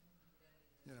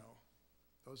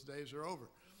 Those days are over.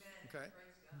 Okay?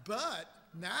 But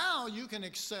now you can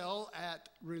excel at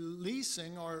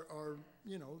releasing or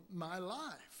my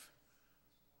life.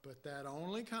 But that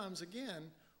only comes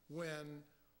again when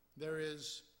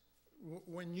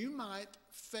when you might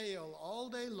fail all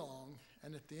day long,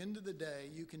 and at the end of the day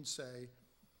you can say,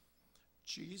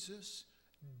 Jesus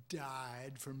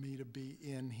died for me to be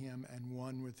in him and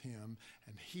one with him,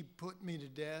 and he put me to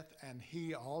death, and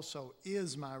he also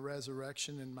is my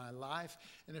resurrection in my life.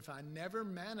 And if I never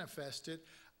manifest it,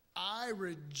 I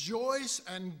rejoice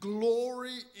and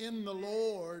glory in the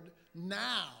Lord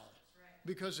now,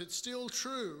 because it's still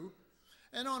true.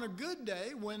 And on a good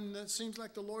day, when it seems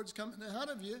like the Lord's coming ahead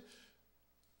of you,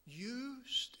 you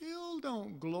still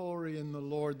don't glory in the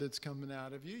Lord that's coming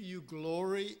out of you. You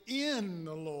glory in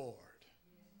the Lord.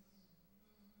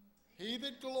 He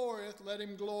that glorieth, let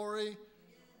him glory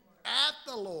at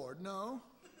the Lord. No.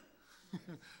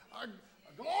 I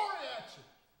glory at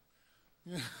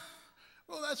you.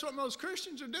 Well, that's what most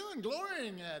Christians are doing,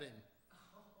 glorying at him.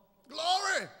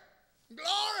 Glory.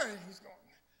 Glory. He's going,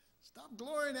 stop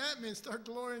glorying at me and start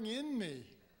glorying in me.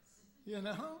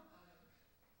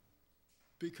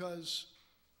 Because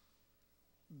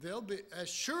they'll be, as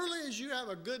surely as you have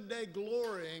a good day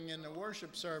glorying in the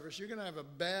worship service, you're going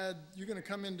to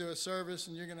come into a service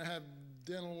and you're going to have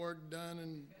dental work done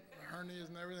and hernias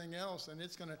and everything else, and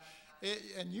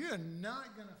and you're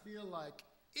not going to feel like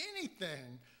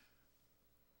anything.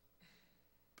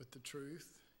 But the truth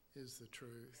is the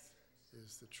truth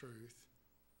is the truth.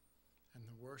 And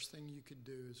the worst thing you could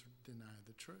do is deny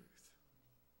the truth.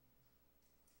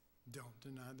 Don't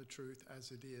deny the truth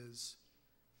as it is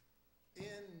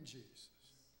in Jesus.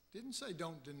 Didn't say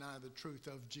don't deny the truth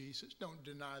of Jesus. Don't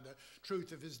deny the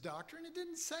truth of his doctrine. It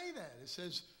didn't say that. It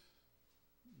says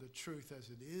the truth as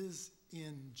it is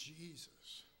in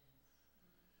Jesus.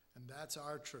 And that's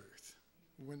our truth.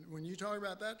 When you talk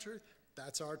about that truth,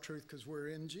 that's our truth because we're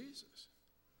in Jesus.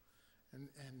 And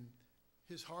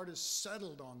his heart is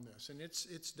settled on this, and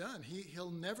it's done.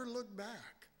 He'll never look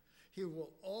back. He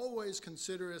will always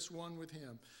consider us one with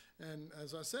him. And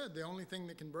as I said, the only thing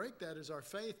that can break that is our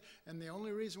faith. And the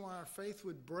only reason why our faith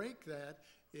would break that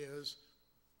is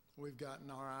we've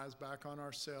gotten our eyes back on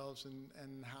ourselves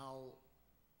and how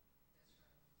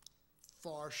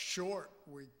far short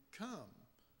we come.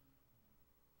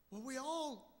 Well, we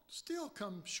all still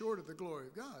come short of the glory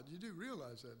of God. You do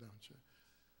realize that, don't you?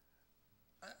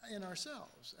 In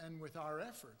ourselves and with our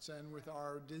efforts and with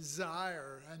our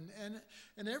desire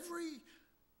and every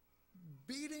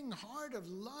beating heart of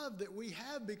love that we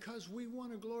have because we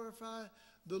want to glorify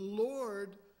the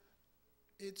Lord,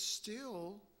 it's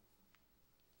still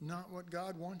not what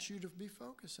God wants you to be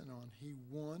focusing on. He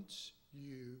wants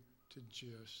you to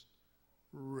just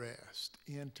rest,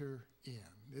 enter in.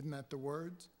 Isn't that the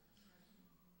words?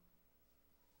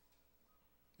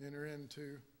 Enter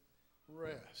into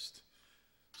rest.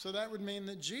 So that would mean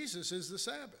that Jesus is the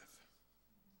Sabbath.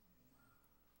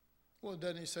 Well,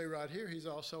 doesn't he say right here, he's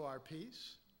also our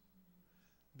peace?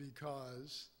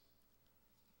 Because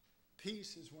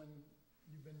peace is when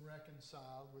you've been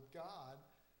reconciled with God,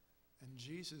 and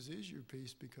Jesus is your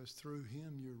peace because through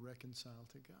him you're reconciled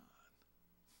to God.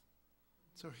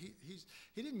 So he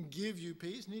didn't give you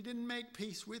peace, and he didn't make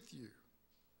peace with you.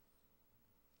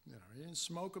 He didn't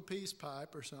smoke a peace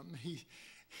pipe or something.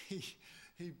 He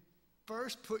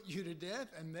first put you to death,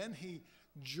 and then he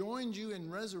joined you in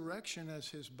resurrection as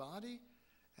his body,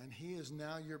 and he is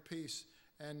now your peace.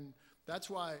 And that's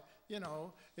why,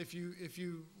 if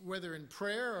you, whether in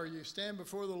prayer or you stand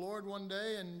before the Lord one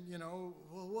day and, well,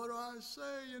 what do I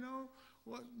say,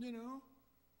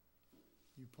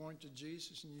 you point to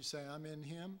Jesus and you say, I'm in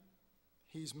him.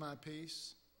 He's my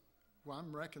peace. Well,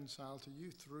 I'm reconciled to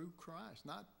you through Christ,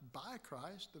 not by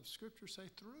Christ. The scriptures say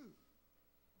through.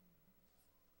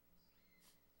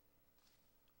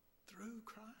 Through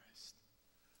Christ.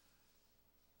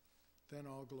 Then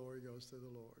all glory goes to the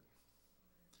Lord.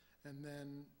 And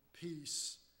then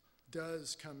peace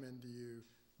does come into you.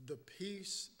 The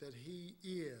peace that he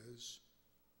is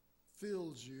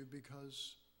fills you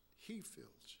because he fills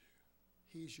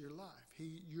you. He's your life.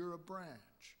 You're a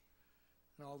branch.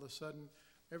 And all of a sudden,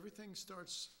 everything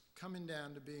starts coming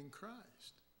down to being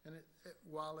Christ. And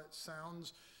while it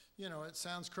sounds, it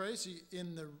sounds crazy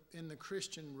in the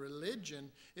Christian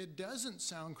religion, it doesn't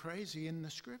sound crazy in the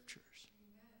scriptures.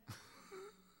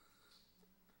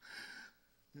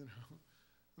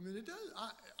 It does.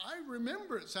 I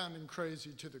remember it sounding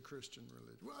crazy to the Christian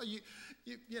religion. Well, you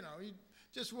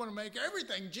just want to make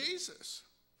everything Jesus.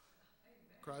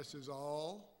 Christ is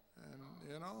all, and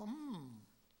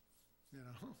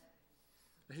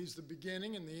he's the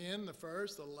beginning and the end, the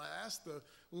first, the last, the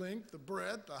length, the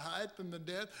breadth, the height, and the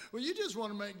depth. Well, you just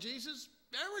want to make Jesus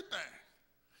everything.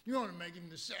 You want to make him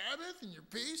the Sabbath and your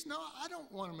peace? No, I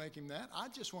don't want to make him that. I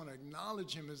just want to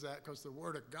acknowledge him as that because the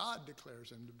Word of God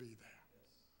declares him to be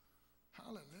that.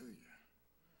 Hallelujah.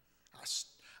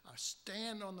 I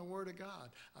stand on the Word of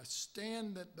God. I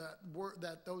stand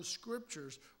that those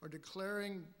scriptures are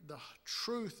declaring the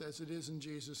truth as it is in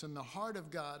Jesus and the heart of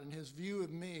God and his view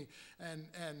of me. And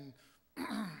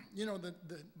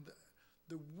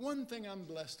the one thing I'm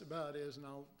blessed about is, and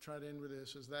I'll try to end with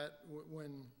this, is that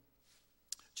when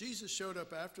Jesus showed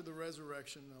up after the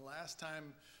resurrection, the last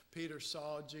time Peter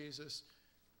saw Jesus,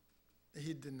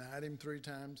 he denied him 3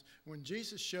 times. When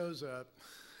Jesus shows up,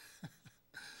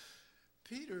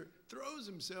 Peter throws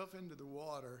himself into the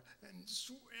water and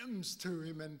swims to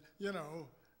him and,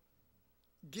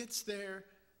 gets there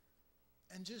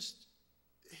and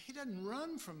he doesn't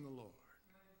run from the Lord.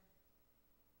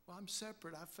 Well, I'm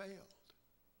separate. I failed.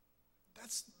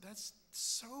 That's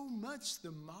so much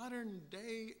the modern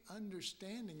day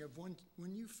understanding of when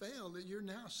you fail, that you're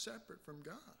now separate from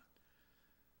God.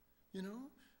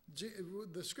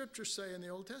 The scriptures say in the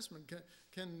Old Testament,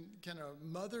 can a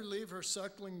mother leave her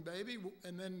suckling baby?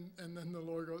 And then the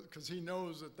Lord goes, because he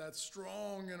knows that that's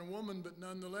strong in a woman, but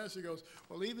nonetheless he goes,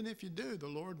 well, even if you do, the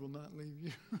Lord will not leave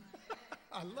you.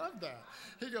 I love that.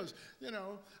 He goes,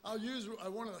 I'll use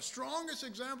one of the strongest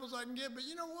examples I can give, but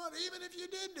you know what? Even if you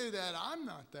did do that, I'm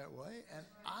not that way. And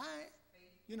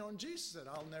and Jesus said,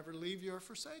 I'll never leave you or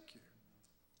forsake you.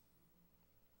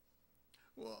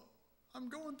 Well, I'm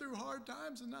going through hard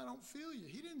times and I don't feel you.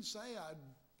 He didn't say I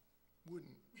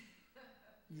wouldn't,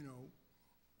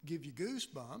 give you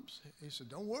goosebumps. He said,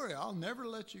 don't worry, I'll never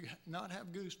let you not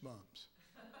have goosebumps.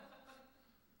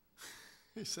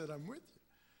 He said, I'm with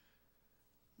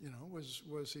you.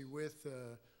 Was he with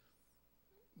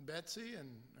Betsy and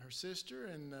her sister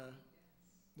in the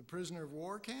prisoner of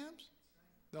war camps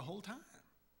the whole time?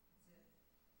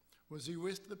 Was he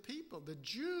with the people, the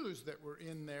Jews that were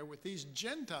in there with these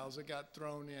Gentiles that got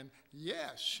thrown in?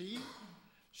 Yes,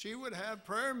 she would have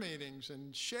prayer meetings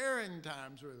and sharing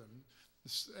times with them.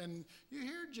 And you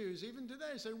hear Jews even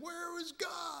today say, where was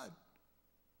God?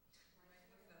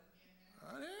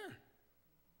 Right here.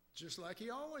 Just like he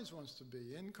always wants to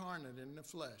be, incarnate in the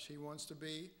flesh. He wants to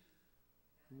be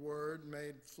Word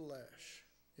made flesh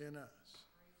in us.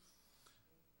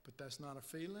 But that's not a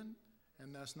feeling,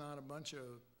 and that's not a bunch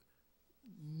of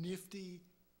nifty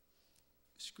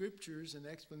scriptures and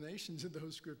explanations of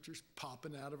those scriptures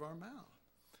popping out of our mouth.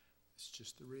 It's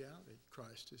just the reality.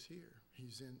 Christ is here.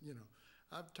 He's in,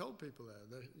 I've told people that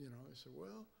they said,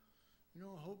 well,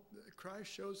 I hope that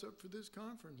Christ shows up for this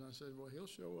conference. And I said, well, he'll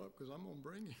show up because I'm going to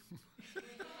bring him.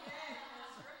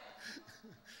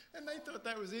 And they thought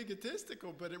that was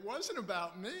egotistical, but it wasn't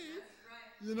about me.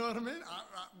 Right. You know what I mean?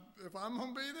 If I'm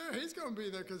going to be there, he's going to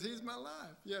be there because he's my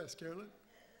life. Yes, Carolyn?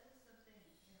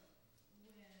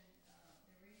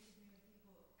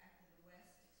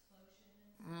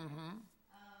 Mm-hmm. And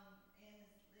they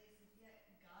said, yeah,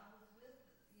 God was with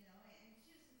us, and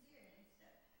she was sincere and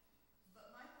stuff.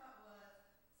 But my thought was,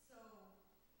 so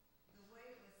the way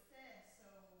it was said, so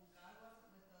God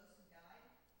wasn't with those who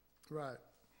died? Right.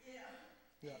 Yeah.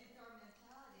 Yeah. And it's our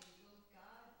mentality, well,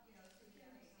 God,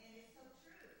 and it's so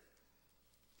true.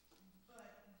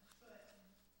 But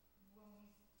when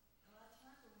a lot of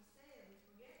times when we say it, we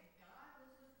forget God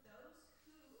was with those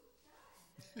who died.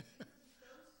 He was with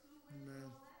those who went through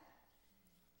all that.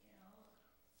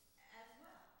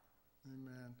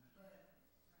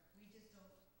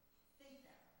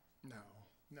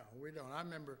 No, we don't. I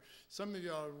remember some of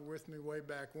y'all were with me way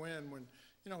back when,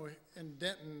 in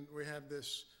Denton we have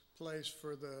this place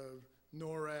for the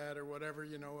NORAD or whatever,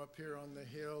 up here on the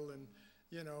hill, and,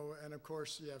 and of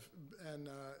course, if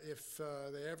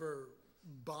they ever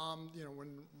bombed,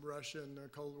 when Russia and the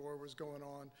Cold War was going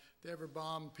on, if they ever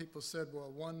bombed, people said,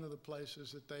 well, one of the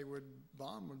places that they would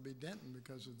bomb would be Denton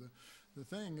because of the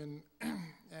thing,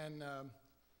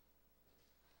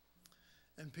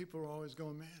 and people were always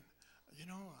going, man,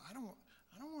 I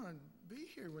don't want to be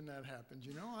here when that happens,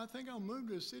 I think I'll move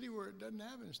to a city where it doesn't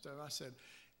have any stuff. I said,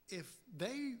 if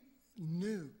they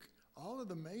nuke all of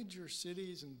the major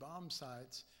cities and bomb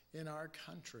sites in our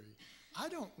country, I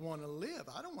don't want to live.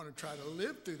 I don't want to try to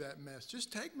live through that mess.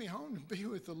 Just take me home to be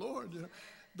with the Lord.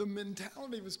 The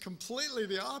mentality was completely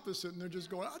the opposite, and they're just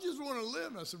going, I just want to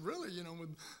live. And I said, really?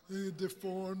 With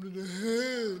deformed and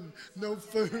head, no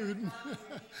food,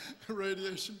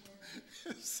 radiation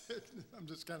sickness. I'm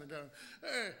just kind of going,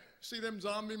 hey, see them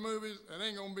zombie movies? It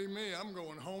ain't going to be me. I'm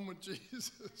going home with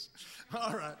Jesus.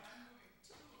 All right.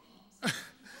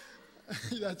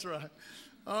 That's right.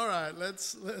 All right,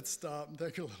 let's stop and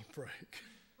take a little break.